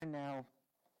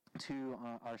to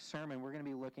our sermon, we're going to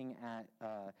be looking at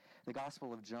the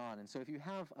Gospel of John. And so if you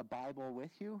have a Bible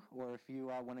with you, or if you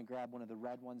want to grab one of the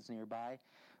red ones nearby,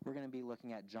 we're going to be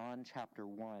looking at John chapter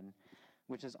 1,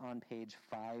 which is on page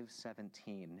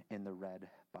 517 in the red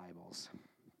Bibles.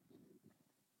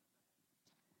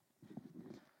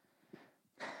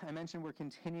 I mentioned we're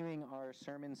continuing our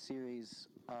sermon series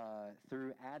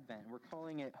through Advent. We're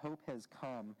calling it Hope Has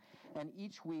Come. And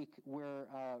each week we're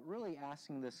really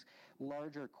asking this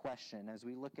larger question as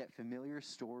we look at familiar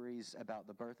stories about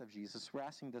the birth of Jesus. We're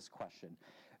asking this question: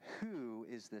 who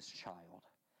is this child?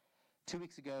 2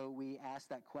 weeks ago, we asked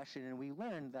that question, and we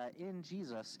learned that in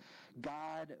Jesus,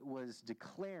 God was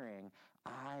declaring,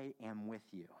 "I am with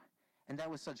you." And that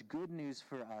was such good news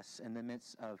for us in the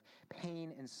midst of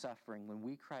pain and suffering when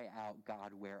we cry out,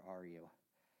 "God, where are you?"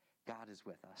 God is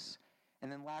with us.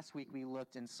 And then last week we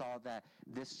looked and saw that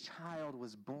this child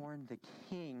was born the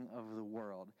King of the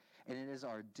world. And it is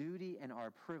our duty and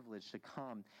our privilege to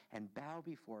come and bow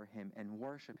before him and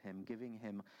worship him, giving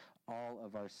him all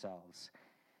of ourselves.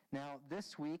 Now,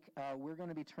 this week, we're going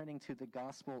to be turning to the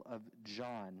Gospel of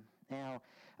John. Now,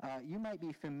 you might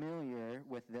be familiar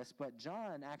with this, but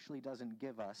John actually doesn't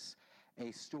give us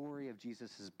a story of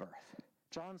Jesus' birth.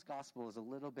 John's Gospel is a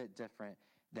little bit different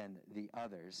than the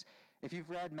others. If you've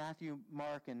read Matthew,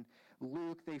 Mark, and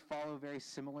Luke, they follow very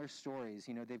similar stories.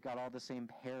 You know, they've got all the same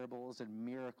parables and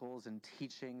miracles and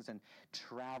teachings and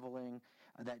traveling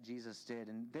that Jesus did.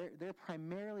 And they're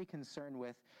primarily concerned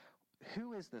with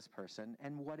who is this person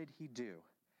and what did he do?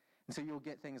 And so you'll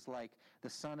get things like the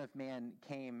Son of Man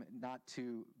came not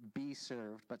to be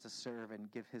served, but to serve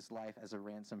and give his life as a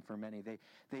ransom for many.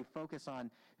 They focus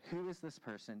on who is this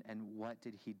person and what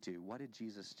did he do? What did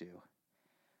Jesus do?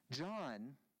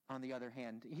 John, on the other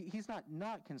hand, he's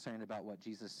not concerned about what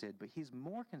Jesus did, but he's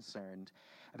more concerned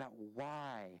about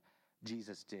why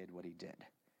Jesus did what he did.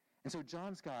 And so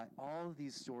John's got all of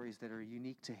these stories that are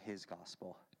unique to his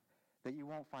gospel that you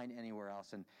won't find anywhere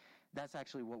else. And that's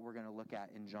actually what we're going to look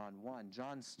at in John 1.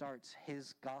 John starts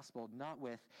his gospel not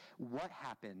with what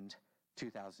happened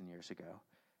 2,000 years ago.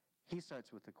 He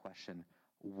starts with the question,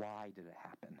 why did it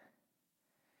happen?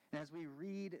 And as we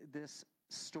read this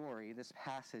story, this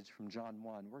passage from John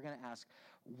 1, we're going to ask,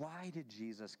 why did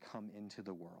Jesus come into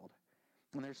the world?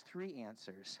 And there's three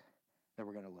answers that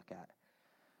we're going to look at.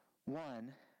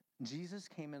 One, Jesus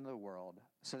came into the world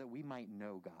so that we might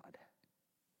know God.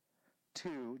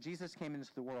 2, Jesus came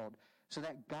into the world so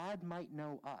that God might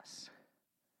know us.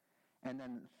 And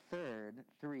then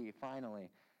 3, finally,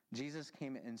 Jesus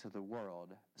came into the world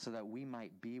so that we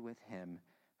might be with him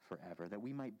forever, that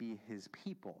we might be his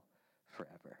people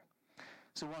forever.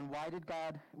 So one, why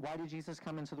did Jesus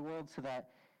come into the world? So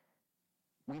that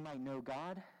we might know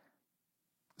God,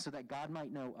 so that God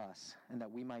might know us, and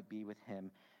that we might be with him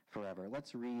forever.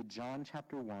 Let's read John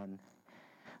chapter 1,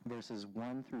 verses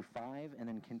 1 through 5, and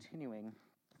then continuing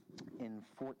in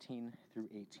 14 through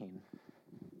 18.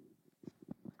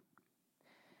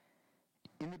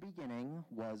 In the beginning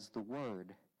was the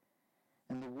Word,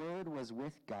 and the Word was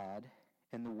with God,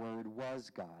 and the Word was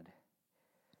God.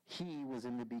 He was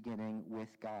in the beginning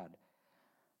with God.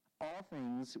 All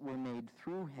things were made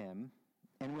through him,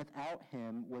 and without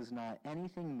him was not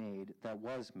anything made that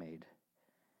was made.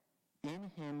 In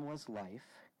him was life,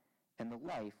 and the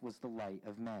life was the light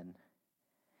of men.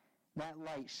 That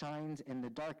light shines in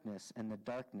the darkness, and the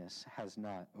darkness has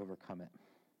not overcome it.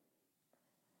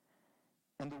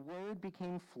 And the Word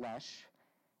became flesh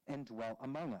and dwelt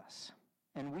among us,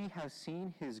 and we have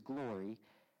seen his glory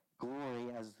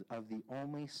as of the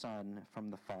only Son from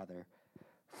the Father,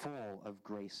 full of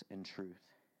grace and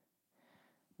truth.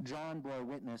 John bore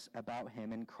witness about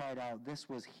him and cried out, "This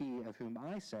was he of whom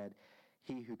I said,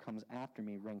 'He who comes after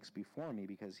me ranks before me,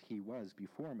 because he was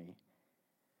before me.'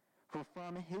 For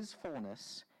from his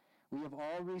fullness we have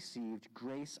all received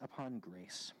grace upon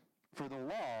grace. For the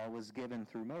law was given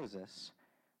through Moses.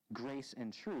 Grace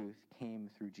and truth came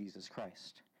through Jesus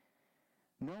Christ.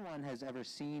 No one has ever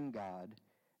seen God,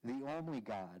 the only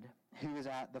God, who is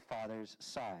at the Father's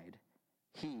side.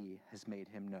 He has made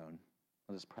him known."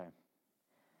 Let us pray.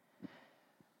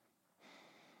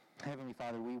 Heavenly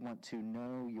Father, we want to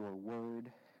know your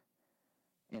word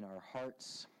in our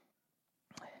hearts,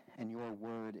 and your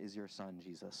word is your Son,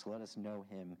 Jesus. Let us know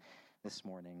him this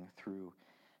morning through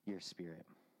your Spirit.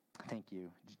 Thank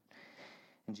you.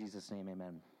 In Jesus' name,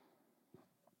 amen.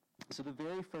 So the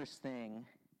very first thing,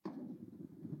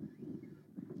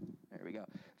 there we go.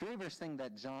 Very first thing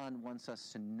that John wants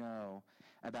us to know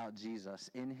about Jesus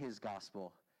in his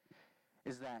gospel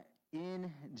is that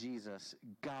in Jesus,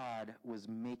 God was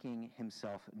making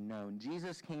himself known.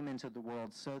 Jesus came into the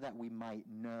world so that we might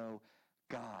know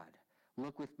God.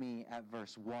 Look with me at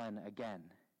verse 1 again.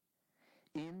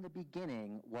 In the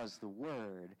beginning was the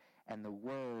Word, and the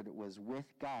Word was with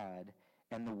God,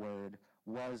 and the Word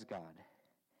was God.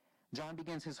 John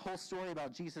begins his whole story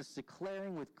about Jesus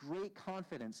declaring with great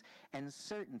confidence and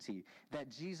certainty that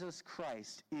Jesus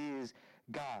Christ is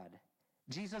God.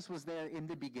 Jesus was there in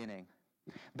the beginning,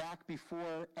 back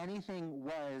before anything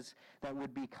was that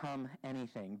would become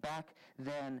anything. Back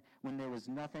then when there was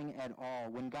nothing at all,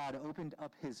 when God opened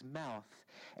up his mouth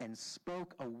and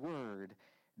spoke a word,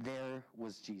 there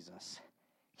was Jesus.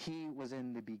 He was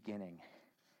in the beginning.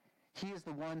 He is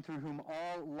the one through whom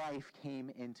all life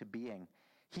came into being.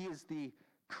 He is the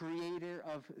creator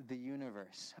of the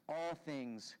universe. All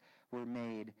things were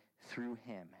made through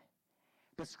him.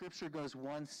 But Scripture goes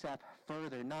one step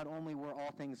further. Not only were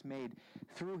all things made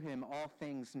through him, all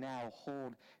things now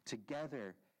hold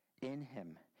together in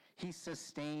him. He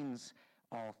sustains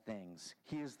all things.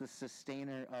 He is the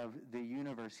sustainer of the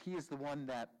universe. He is the one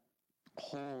that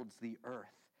holds the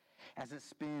earth as it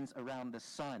spins around the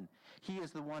sun. He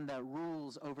is the one that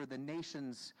rules over the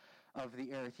nations of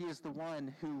the earth. He is the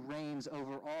one who reigns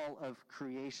over all of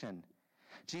creation.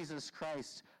 Jesus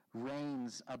Christ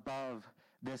reigns above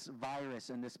this virus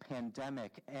and this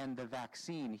pandemic and the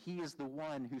vaccine. He is the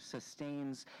one who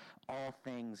sustains all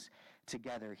things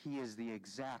together. He is the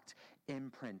exact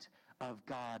imprint of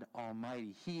God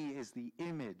Almighty. He is the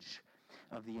image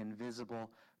of the invisible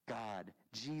God.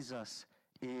 Jesus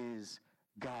is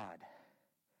God.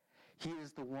 He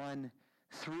is the one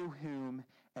through whom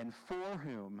and for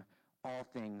whom all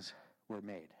things were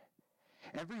made.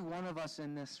 Every one of us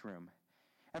in this room,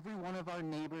 every one of our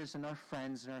neighbors and our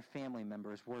friends and our family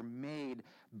members were made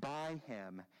by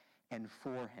him and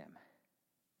for him.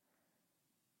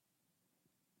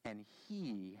 And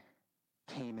he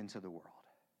came into the world.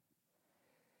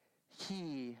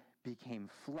 He became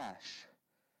flesh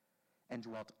and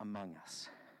dwelt among us.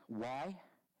 Why?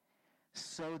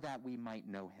 So that we might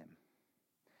know him.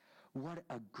 What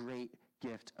a great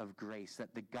gift of grace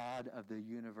that the God of the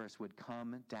universe would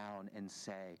come down and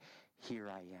say, "Here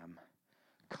I am.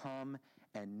 Come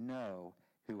and know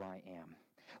who I am."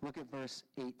 Look at verse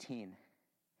 18.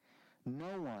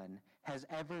 No one has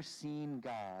ever seen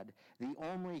God, the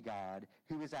only God,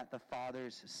 who is at the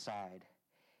Father's side.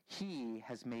 He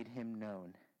has made him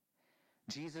known.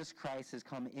 Jesus Christ has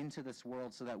come into this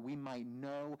world so that we might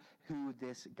know who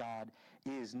this God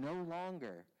is. No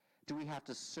longer do we have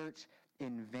to search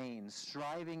in vain,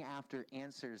 striving after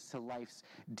answers to life's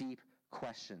deep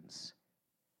questions.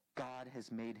 God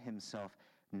has made himself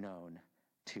known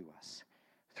to us.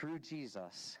 Through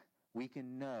Jesus, we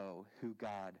can know who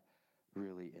God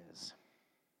really is.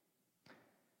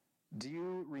 Do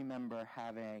you remember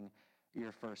having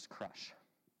your first crush?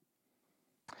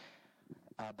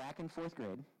 Back in 4th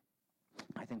grade,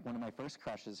 I think one of my first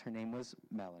crushes, her name was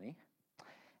Melanie,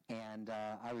 and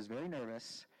I was very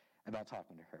nervous about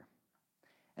talking to her.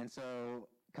 And so,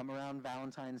 come around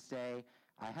Valentine's Day,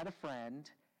 I had a friend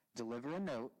deliver a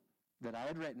note that I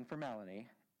had written for Melanie,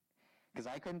 because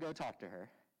I couldn't go talk to her.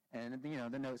 And,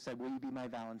 the note said, "Will you be my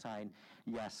Valentine,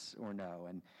 yes or no?"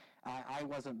 And I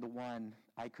wasn't the one,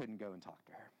 I couldn't go and talk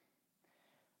to her.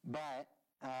 But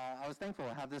I was thankful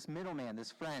to have this middleman,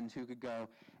 this friend who could go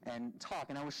and talk.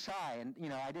 And I was shy, and,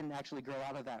 I didn't actually grow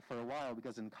out of that for a while,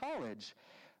 because in college,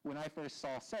 when I first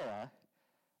saw Sarah,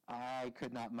 I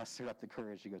could not muster up the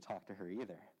courage to go talk to her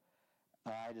either.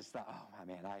 I just thought, oh,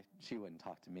 man, she wouldn't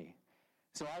talk to me.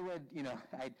 So I would,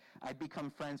 I'd become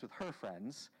friends with her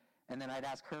friends, and then I'd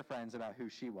ask her friends about who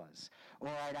she was. Or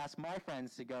I'd ask my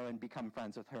friends to go and become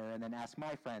friends with her, and then ask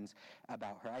my friends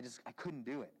about her. I couldn't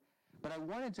do it. But I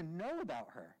wanted to know about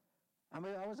her. I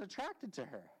was attracted to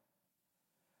her.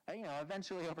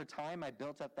 Eventually over time, I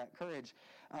built up that courage.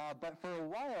 But for a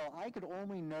while, I could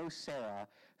only know Sarah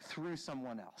through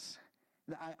someone else.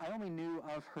 I only knew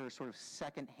of her sort of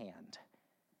secondhand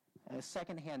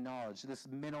knowledge. This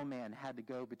middleman had to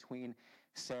go between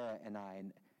Sarah and I.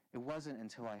 And it wasn't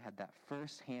until I had that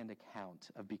first-hand account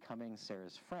of becoming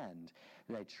Sarah's friend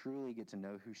that I truly get to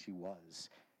know who she was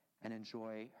and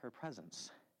enjoy her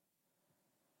presence.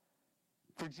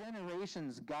 For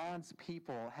generations, God's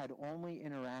people had only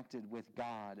interacted with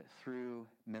God through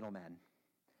middlemen.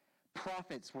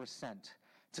 Prophets were sent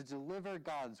to deliver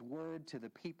God's word to the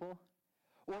people,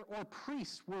 or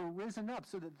priests were risen up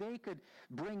so that they could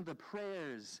bring the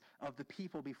prayers of the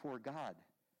people before God.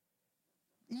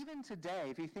 Even today,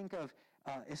 if you think of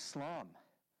Islam,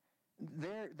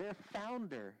 their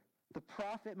founder, the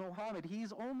Prophet Muhammad,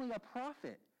 he's only a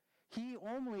prophet. He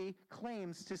only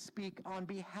claims to speak on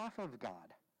behalf of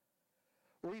God.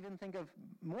 Or even think of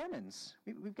Mormons.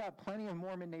 We've got plenty of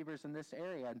Mormon neighbors in this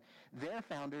area. And their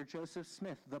founder, Joseph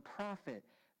Smith, the prophet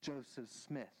Joseph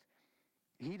Smith,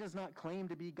 he does not claim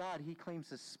to be God. He claims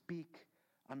to speak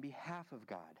on behalf of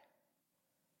God.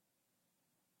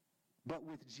 But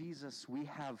with Jesus, we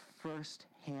have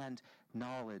first-hand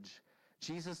knowledge.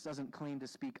 Jesus doesn't claim to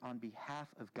speak on behalf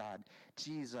of God.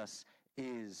 Jesus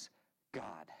is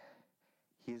God.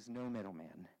 He is no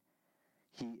middleman.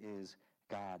 He is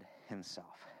God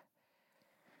himself.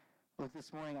 Look,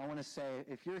 this morning I want to say,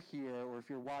 if you're here or if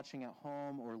you're watching at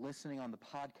home or listening on the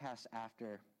podcast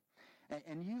after,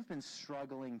 and you've been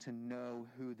struggling to know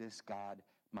who this God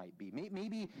might be.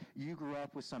 Maybe you grew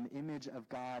up with some image of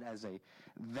God as a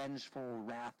vengeful,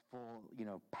 wrathful,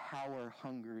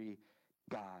 power-hungry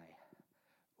guy.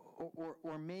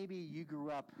 Or maybe you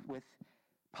grew up with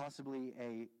possibly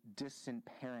a distant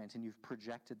parent and you've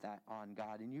projected that on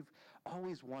God and you've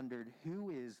always wondered, who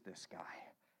is this guy?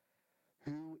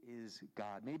 Who is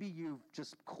God? Maybe you've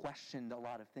just questioned a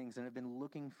lot of things and have been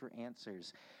looking for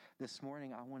answers. This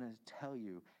morning, I want to tell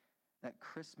you that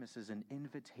Christmas is an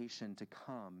invitation to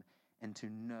come and to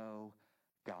know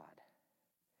God.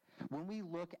 When we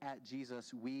look at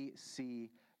Jesus, we see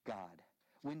God.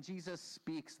 When Jesus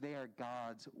speaks, they are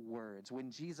God's words. When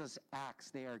Jesus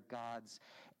acts, they are God's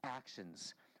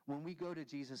actions. When we go to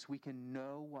Jesus, we can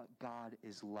know what God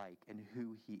is like and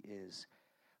who he is.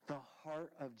 The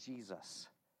heart of Jesus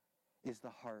is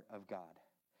the heart of God.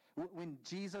 When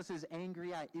Jesus is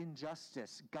angry at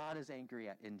injustice, God is angry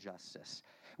at injustice.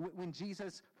 When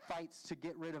Jesus fights to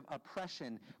get rid of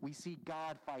oppression, we see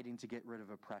God fighting to get rid of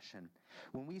oppression.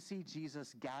 When we see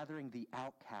Jesus gathering the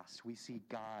outcast, we see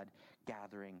God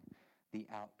gathering the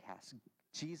outcast.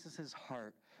 Jesus'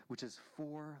 heart, which is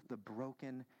for the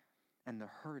broken and the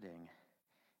hurting,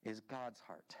 is God's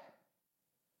heart.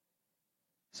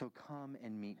 So come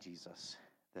and meet Jesus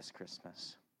this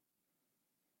Christmas.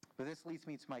 But this leads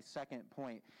me to my second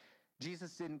point.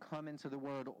 Jesus didn't come into the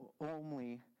world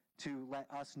only to let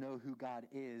us know who God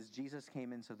is. Jesus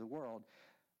came into the world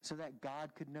so that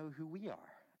God could know who we are.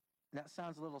 That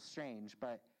sounds a little strange,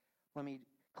 but let me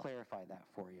clarify that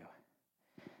for you.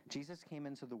 Jesus came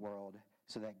into the world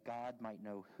so that God might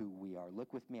know who we are.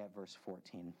 Look with me at verse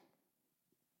 14.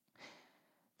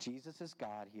 Jesus is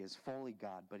God. He is fully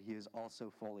God, but he is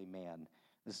also fully man.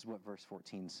 This is what verse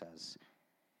 14 says.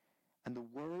 And the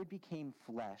Word became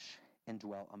flesh and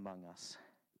dwelt among us.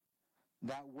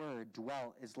 That word,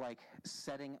 dwell, is like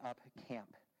setting up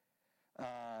camp.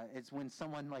 It's when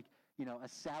someone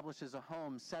establishes a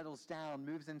home, settles down,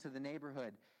 moves into the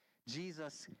neighborhood.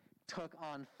 Jesus took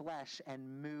on flesh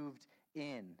and moved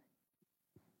in.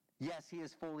 Yes, he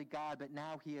is fully God, but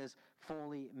now he is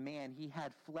fully man. He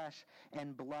had flesh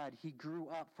and blood. He grew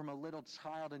up from a little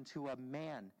child into a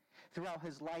man. Throughout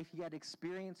his life, he had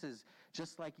experiences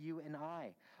just like you and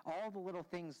I. All the little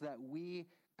things that we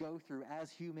go through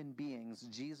as human beings,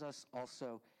 Jesus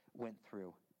also went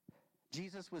through.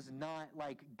 Jesus was not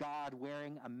like God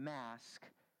wearing a mask.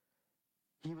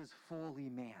 He was fully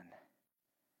man,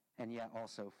 and yet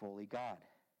also fully God.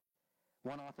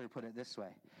 One author put it this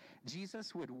way: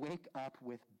 Jesus would wake up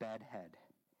with bedhead.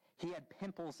 He had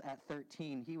pimples at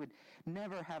 13. He would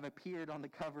never have appeared on the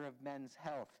cover of Men's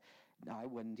Health. No, I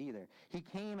wouldn't either. He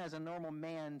came as a normal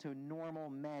man to normal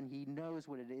men. He knows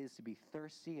what it is to be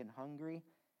thirsty and hungry,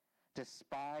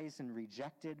 despised and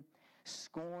rejected,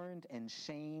 scorned and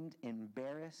shamed,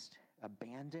 embarrassed,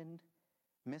 abandoned,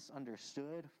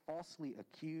 misunderstood, falsely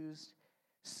accused,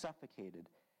 suffocated,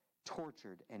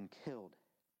 tortured, and killed.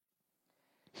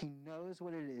 He knows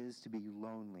what it is to be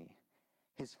lonely.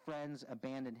 His friends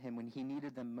abandoned him when he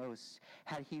needed them most.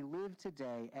 Had he lived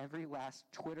today, every last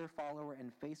Twitter follower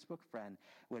and Facebook friend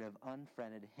would have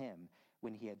unfriended him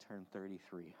when he had turned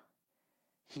 33.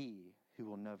 He, who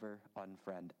will never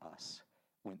unfriend us,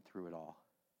 went through it all.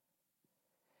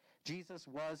 Jesus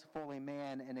was fully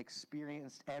man and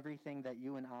experienced everything that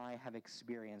you and I have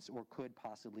experienced or could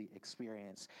possibly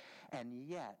experience. And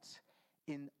yet,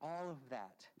 in all of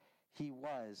that, he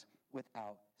was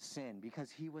without sin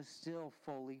because he was still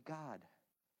fully God.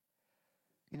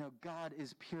 God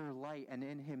is pure light, and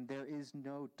in him there is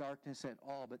no darkness at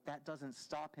all, but that doesn't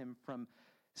stop him from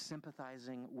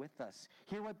sympathizing with us.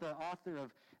 Hear what the author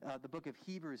of the book of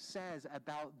Hebrews says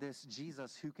about this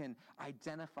Jesus who can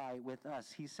identify with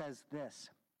us. He says this: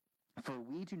 "For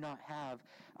we do not have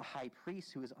a high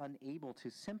priest who is unable to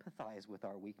sympathize with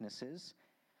our weaknesses,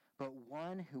 but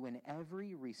one who in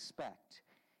every respect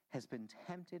has been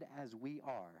tempted as we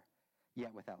are,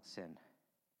 yet without sin."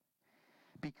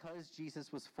 Because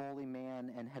Jesus was fully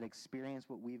man and had experienced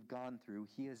what we've gone through,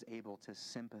 he is able to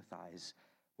sympathize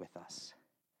with us.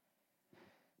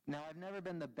 Now, I've never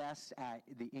been the best at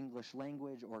the English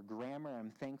language or grammar.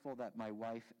 I'm thankful that my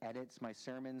wife edits my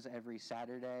sermons every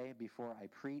Saturday before I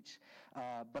preach.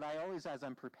 But I always, as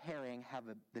I'm preparing, have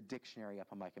the dictionary up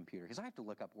on my computer because I have to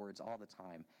look up words all the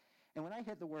time. And when I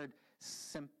hit the word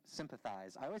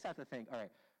sympathize, I always have to think, all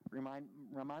right,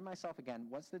 remind myself again,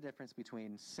 what's the difference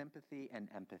between sympathy and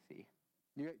empathy?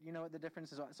 You know what the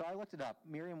difference is? So I looked it up.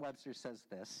 Merriam-Webster says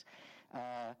this.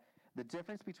 The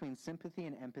difference between sympathy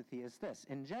and empathy is this.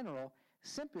 In general,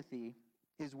 sympathy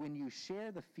is when you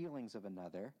share the feelings of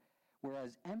another,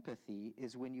 whereas empathy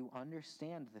is when you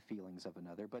understand the feelings of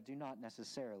another, but do not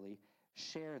necessarily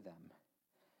share them.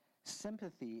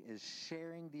 Sympathy is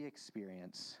sharing the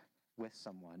experience with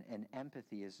someone, and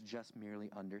empathy is just merely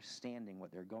understanding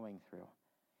what they're going through.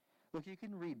 Look, you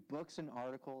can read books and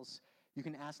articles. You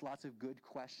can ask lots of good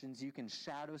questions. You can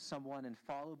shadow someone and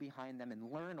follow behind them and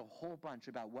learn a whole bunch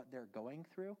about what they're going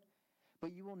through,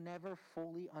 but you will never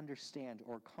fully understand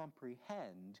or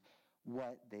comprehend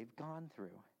what they've gone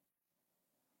through.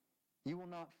 You will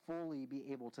not fully be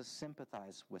able to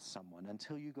sympathize with someone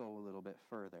until you go a little bit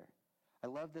further. I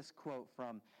love this quote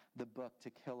from the book To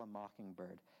Kill a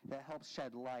Mockingbird that helps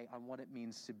shed light on what it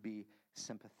means to be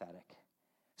sympathetic.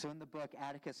 So in the book,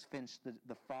 Atticus Finch,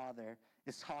 the father,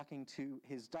 is talking to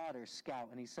his daughter, Scout,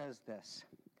 and he says this: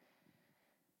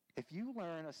 "If you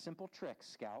learn a simple trick,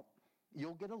 Scout,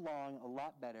 you'll get along a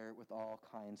lot better with all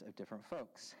kinds of different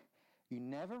folks. You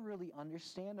never really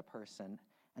understand a person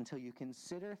until you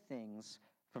consider things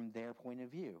from their point of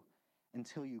view,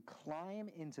 until you climb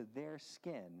into their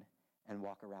skin and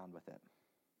walk around with it."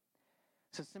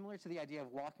 So similar to the idea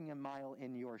of walking a mile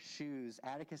in your shoes,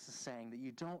 Atticus is saying that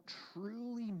you don't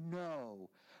truly know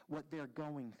what they're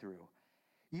going through.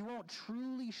 You won't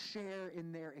truly share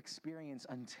in their experience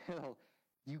until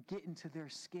you get into their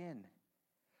skin,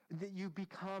 that you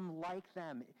become like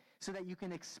them so that you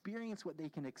can experience what they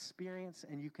can experience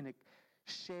and you can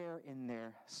share in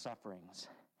their sufferings.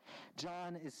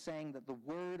 John is saying that the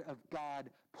Word of God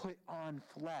put on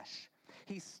flesh.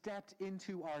 He stepped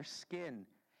into our skin.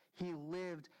 He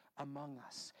lived among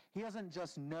us. He doesn't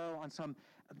just know on some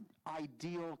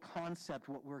ideal concept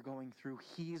what we're going through.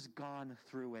 He's gone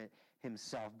through it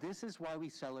himself. This is why we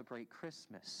celebrate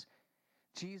Christmas.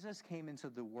 Jesus came into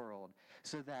the world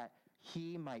so that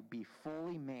he might be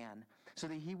fully man, so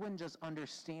that he wouldn't just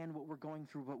understand what we're going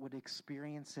through, but would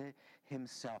experience it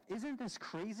himself. Isn't this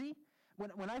crazy?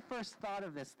 When I first thought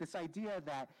of this idea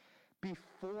that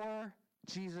before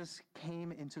Jesus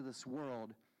came into this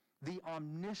world, the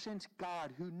omniscient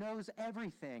God who knows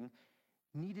everything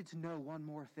needed to know one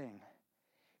more thing.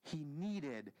 He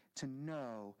needed to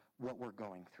know what we're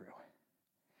going through.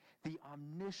 The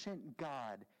omniscient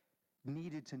God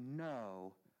needed to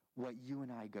know what you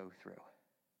and I go through.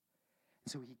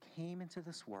 And so he came into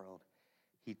this world.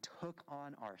 He took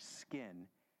on our skin,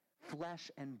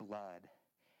 flesh and blood,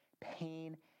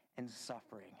 pain and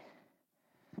suffering,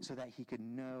 so that he could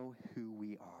know who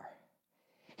we are.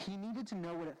 He needed to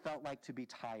know what it felt like to be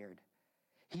tired.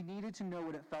 He needed to know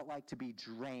what it felt like to be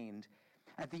drained,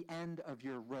 at the end of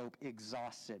your rope,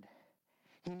 exhausted.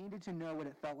 He needed to know what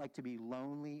it felt like to be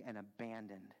lonely and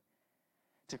abandoned,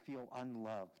 to feel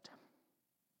unloved.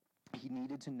 He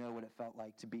needed to know what it felt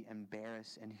like to be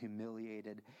embarrassed and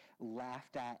humiliated,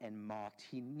 laughed at and mocked.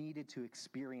 He needed to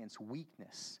experience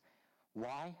weakness.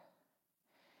 Why?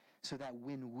 So that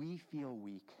when we feel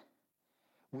weak,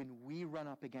 when we run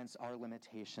up against our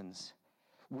limitations,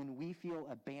 when we feel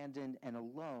abandoned and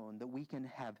alone, that we can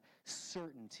have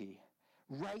certainty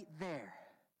right there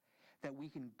that we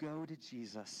can go to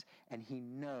Jesus and he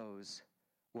knows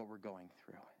what we're going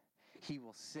through. He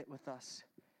will sit with us.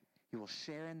 He will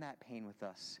share in that pain with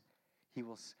us. He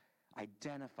will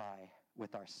identify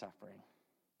with our suffering.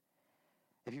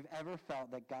 If you've ever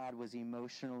felt that God was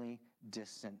emotionally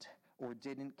distant or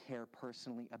didn't care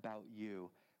personally about you,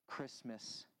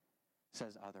 Christmas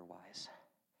says otherwise.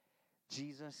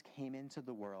 Jesus came into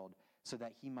the world so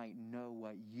that he might know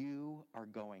what you are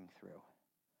going through,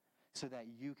 so that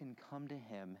you can come to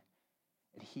him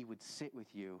and he would sit with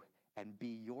you and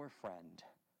be your friend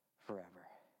forever.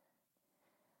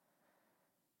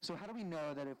 So how do we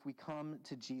know that if we come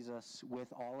to Jesus with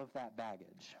all of that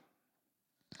baggage,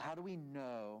 how do we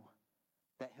know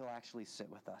that he'll actually sit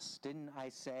with us? Didn't I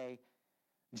say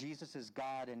Jesus is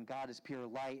God and God is pure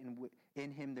light and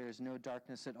in him there is no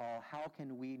darkness at all? How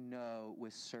can we know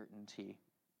with certainty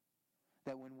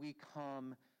that when we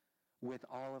come with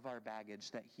all of our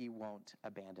baggage that he won't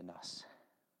abandon us?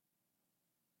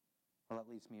 Well,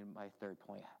 that leads me to my third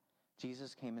point.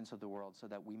 Jesus came into the world so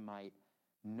that we might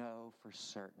know for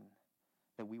certain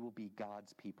that we will be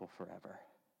God's people forever.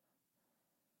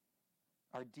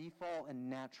 Our default and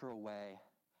natural way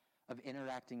of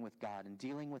interacting with God and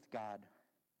dealing with God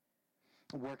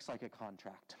works like a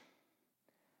contract.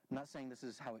 I'm not saying this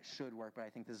is how it should work, but I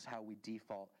think this is how we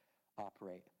default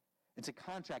operate. It's a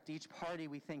contract. Each party,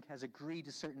 we think, has agreed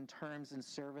to certain terms and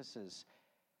services.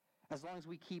 As long as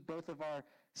we keep both of our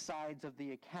sides of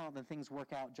the account, then things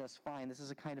work out just fine. This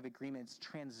is a kind of agreement. It's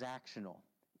transactional.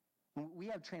 We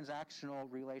have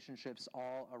transactional relationships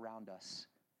all around us.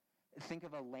 Think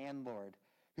of a landlord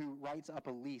who writes up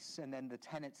a lease and then the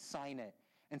tenants sign it.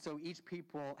 And so each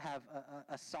people have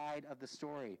a side of the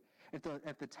story. If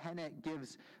the tenant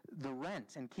gives the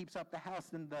rent and keeps up the house,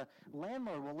 then the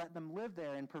landlord will let them live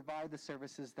there and provide the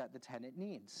services that the tenant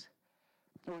needs.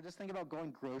 Or just think about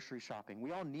going grocery shopping.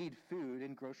 We all need food,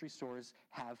 and grocery stores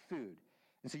have food.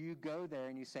 And so you go there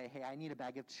and you say, hey, I need a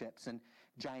bag of chips. And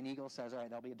Giant Eagle says, all right,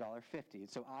 that'll be $1.50.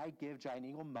 So I give Giant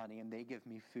Eagle money, and they give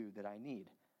me food that I need.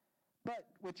 But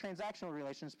with transactional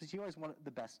relationships, you always want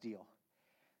the best deal.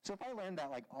 So if I learned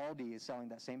that like Aldi is selling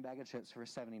that same bag of chips for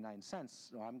 79 cents,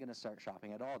 well, I'm going to start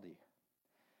shopping at Aldi.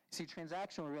 See,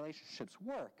 transactional relationships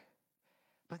work,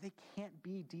 but they can't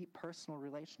be deep personal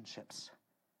relationships.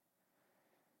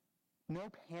 No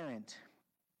parent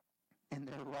in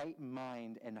their right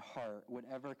mind and heart would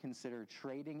ever consider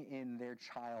trading in their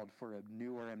child for a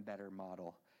newer and better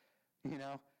model. You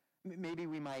know, maybe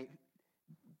we might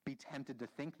be tempted to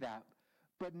think that,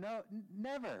 but no,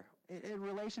 never. A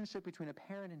relationship between a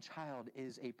parent and child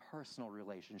is a personal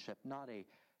relationship, not a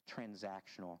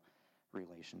transactional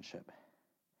relationship.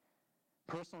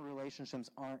 Personal relationships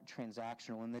aren't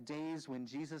transactional. In the days when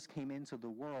Jesus came into the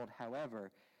world,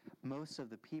 however, most of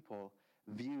the people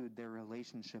viewed their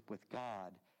relationship with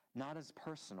God not as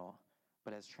personal,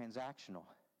 but as transactional.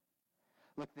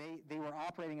 Look, they were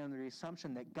operating under the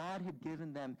assumption that God had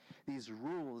given them these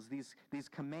rules, these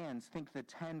commands. Think the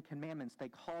 10 Commandments. They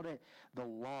called it the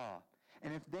law.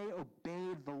 And if they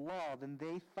obeyed the law, then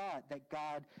they thought that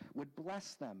God would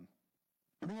bless them.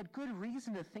 And they had good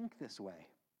reason to think this way.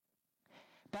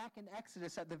 Back in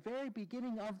Exodus, at the very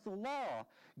beginning of the law,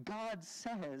 God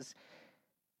says,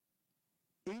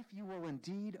 if you will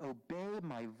indeed obey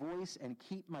my voice and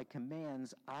keep my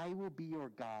commands, I will be your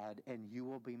God and you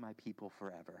will be my people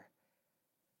forever.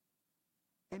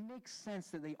 It makes sense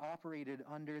that they operated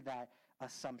under that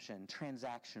assumption,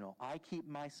 transactional. I keep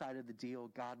my side of the deal,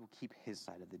 God will keep his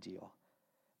side of the deal.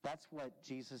 That's what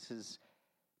Jesus'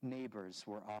 neighbors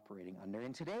were operating under.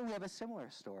 And today we have a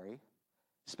similar story,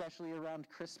 especially around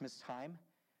Christmas time.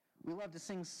 We love to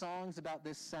sing songs about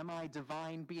this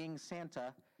semi-divine being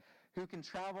Santa, who can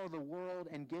travel the world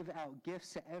and give out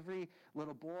gifts to every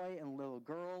little boy and little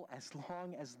girl as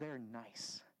long as they're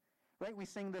nice. Right? We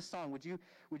sing this song. Would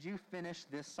you finish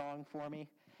this song for me?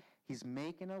 He's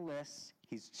making a list.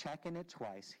 He's checking it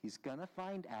twice. He's going to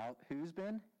find out who's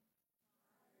been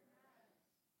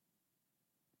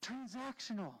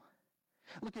transactional.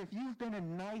 Look, if you've been a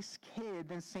nice kid,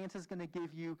 then Santa's going to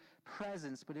give you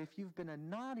presents. But if you've been a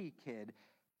naughty kid,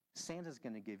 Santa's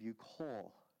going to give you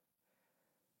coal.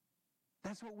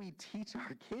 That's what we teach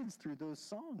our kids through those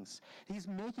songs. He's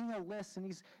making a list and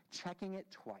he's checking it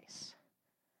twice.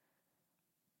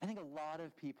 I think a lot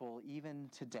of people, even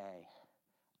today,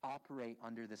 operate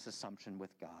under this assumption with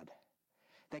God.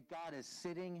 That God is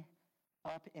sitting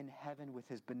up in heaven with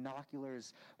his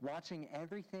binoculars, watching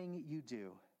everything you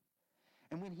do.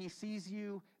 And when he sees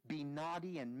you be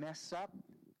naughty and mess up,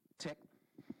 tick.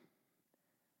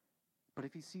 But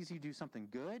if he sees you do something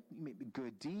good,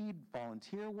 good deed,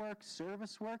 volunteer work,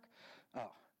 service work,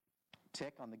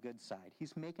 tick on the good side.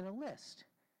 He's making a list.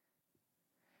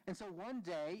 And so one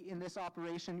day in this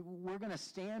operation, we're going to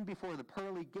stand before the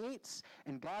pearly gates,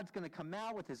 and God's going to come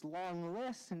out with his long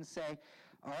list and say,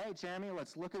 all right, Jeremy,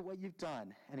 let's look at what you've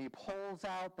done. And he pulls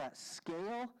out that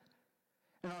scale,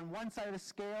 and on one side of the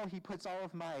scale, he puts all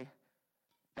of my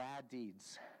bad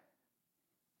deeds.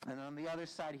 And on the other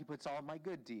side, he puts all of my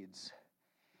good deeds.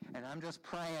 And I'm just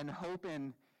praying,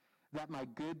 hoping that my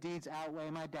good deeds outweigh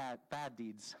my bad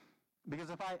deeds. Because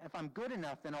if I'm good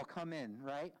enough, then I'll come in,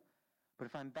 right? But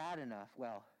if I'm bad enough,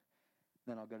 well,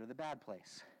 then I'll go to the bad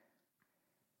place.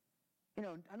 You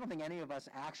know, I don't think any of us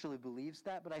actually believes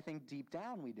that, but I think deep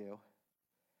down we do.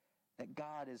 That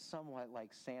God is somewhat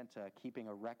like Santa, keeping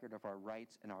a record of our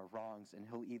rights and our wrongs, and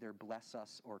he'll either bless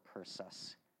us or curse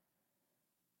us.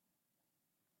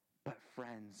 But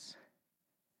friends,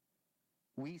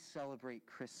 we celebrate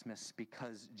Christmas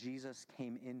because Jesus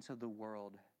came into the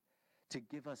world to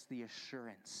give us the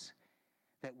assurance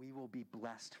that we will be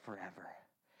blessed forever.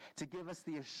 to give us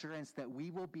the assurance that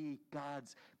we will be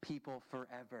God's people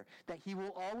forever, that he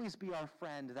will always be our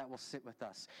friend that will sit with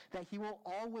us, that he will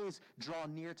always draw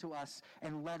near to us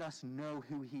and let us know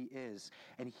who he is.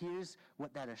 And here's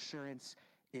what that assurance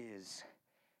is.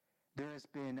 There has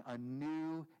been a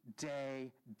new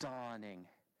day dawning.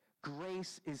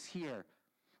 Grace is here.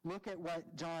 Look at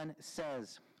what John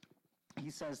says. He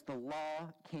says, the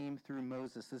law came through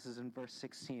Moses. This is in verse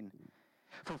 16.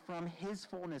 For from his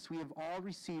fullness we have all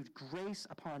received grace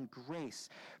upon grace.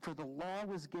 For the law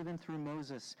was given through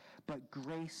Moses, but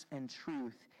grace and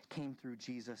truth came through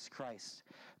Jesus Christ.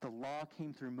 The law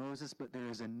came through Moses, but there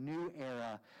is a new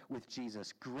era with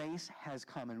Jesus. Grace has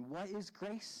come. And what is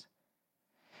grace?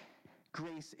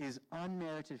 Grace is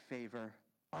unmerited favor,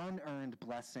 unearned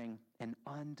blessing, and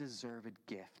undeserved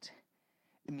gift.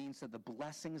 It means that the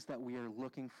blessings that we are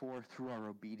looking for through our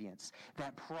obedience,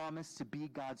 that promise to be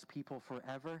God's people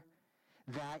forever,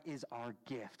 that is our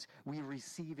gift. We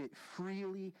receive it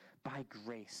freely by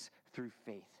grace through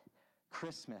faith.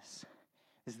 Christmas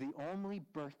is the only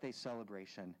birthday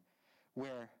celebration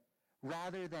where,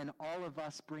 rather than all of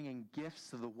us bringing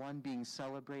gifts to the one being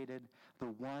celebrated, the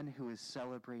one who is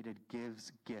celebrated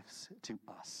gives gifts to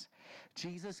us.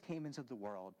 Jesus came into the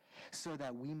world so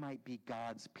that we might be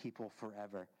God's people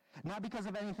forever. Not because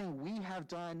of anything we have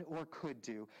done or could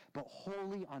do, but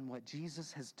wholly on what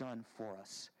Jesus has done for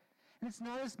us. And it's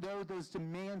not as though those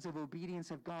demands of obedience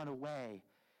have gone away.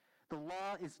 The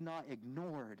law is not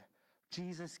ignored.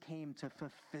 Jesus came to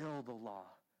fulfill the law.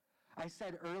 I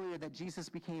said earlier that Jesus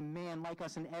became man like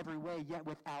us in every way, yet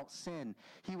without sin.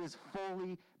 He was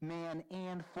fully man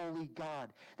and fully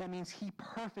God. That means he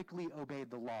perfectly obeyed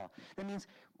the law. That means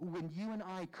when you and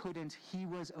I couldn't, he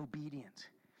was obedient.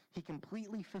 He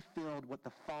completely fulfilled what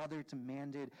the Father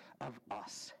demanded of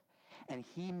us. And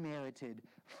he merited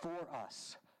for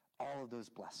us all of those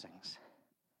blessings.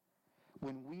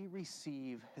 When we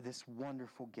receive this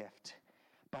wonderful gift,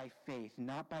 by faith,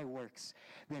 not by works,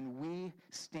 then we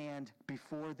stand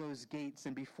before those gates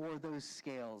and before those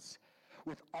scales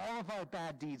with all of our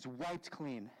bad deeds wiped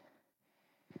clean.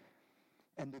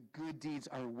 And the good deeds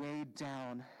are weighed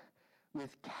down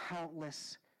with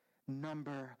countless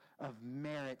number of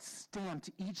merits, stamped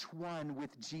each one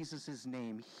with Jesus'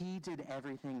 name. He did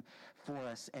everything for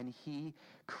us, and he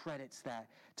credits that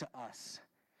to us.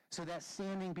 So that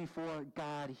standing before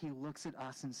God, he looks at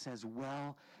us and says,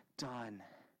 well done.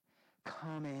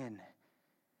 Come in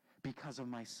because of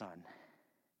my son.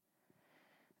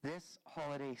 This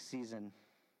holiday season,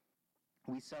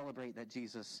 we celebrate that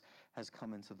Jesus has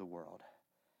come into the world.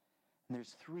 And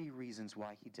there's 3 reasons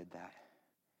why he did that.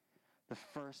 The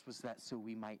first was that so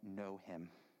we might know him.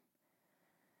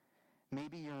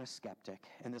 Maybe you're a skeptic,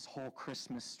 and this whole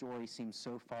Christmas story seems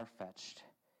so far-fetched.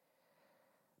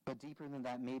 But deeper than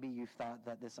that, maybe you've thought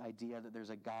that this idea that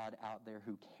there's a God out there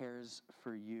who cares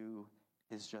for you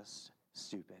is just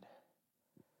stupid.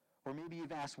 Or maybe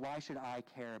you've asked, why should I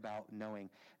care about knowing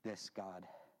this God?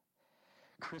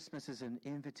 Christmas is an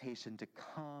invitation to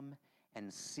come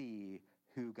and see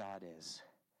who God is,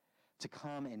 to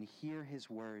come and hear his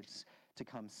words, to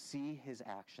come see his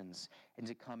actions, and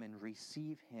to come and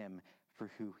receive him for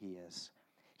who he is.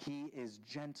 He is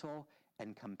gentle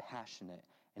and compassionate,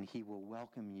 and he will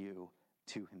welcome you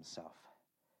to himself.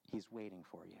 He's waiting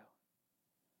for you.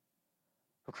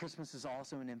 But Christmas is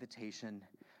also an invitation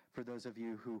for those of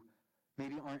you who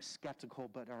maybe aren't skeptical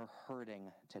but are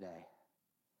hurting today,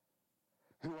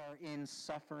 who are in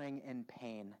suffering and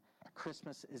pain.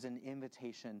 Christmas is an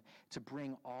invitation to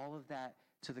bring all of that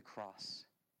to the cross.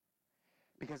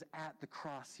 Because at the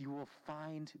cross, you will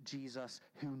find Jesus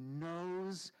who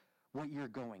knows what you're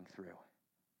going through.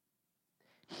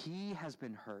 He has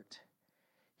been hurt.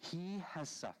 He has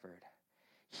suffered.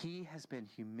 He has been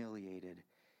humiliated.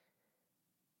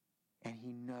 And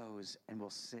he knows and will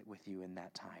sit with you in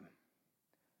that time.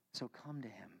 So come to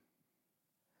him.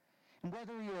 And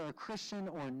whether you're a Christian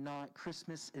or not,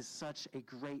 Christmas is such a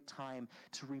great time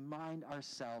to remind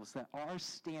ourselves that our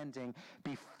standing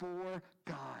before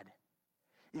God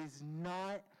is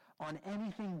not on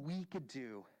anything we could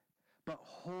do, but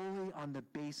wholly on the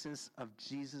basis of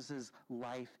Jesus'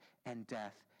 life and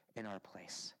death in our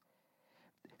place.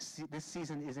 This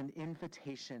season is an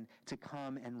invitation to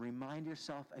come and remind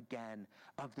yourself again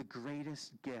of the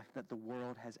greatest gift that the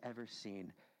world has ever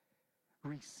seen.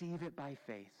 Receive it by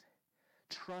faith.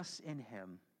 Trust in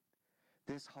him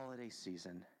this holiday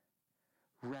season.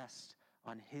 Rest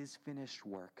on his finished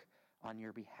work on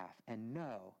your behalf, and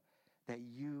know that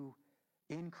you,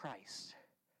 in Christ,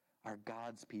 are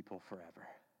God's people forever.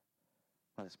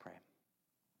 Let us pray.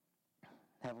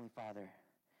 Heavenly Father,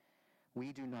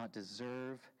 we do not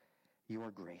deserve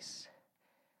your grace.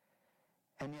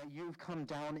 And yet you've come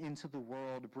down into the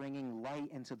world, bringing light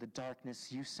into the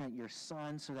darkness. You sent your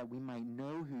Son so that we might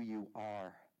know who you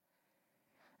are,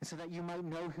 and so that you might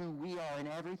know who we are in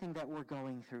everything that we're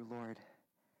going through, Lord.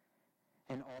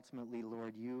 And ultimately,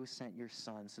 Lord, you sent your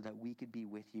Son so that we could be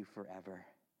with you forever.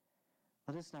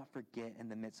 Let us not forget in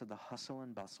the midst of the hustle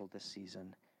and bustle this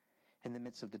season, in the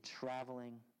midst of the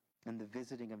traveling and the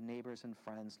visiting of neighbors and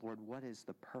friends, Lord, what is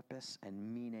the purpose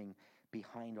and meaning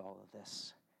behind all of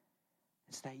this?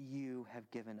 It's that you have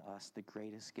given us the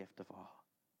greatest gift of all.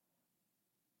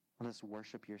 Let us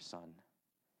worship your Son.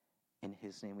 In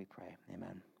his name we pray.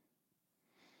 Amen.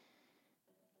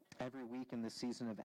 Every week in the season of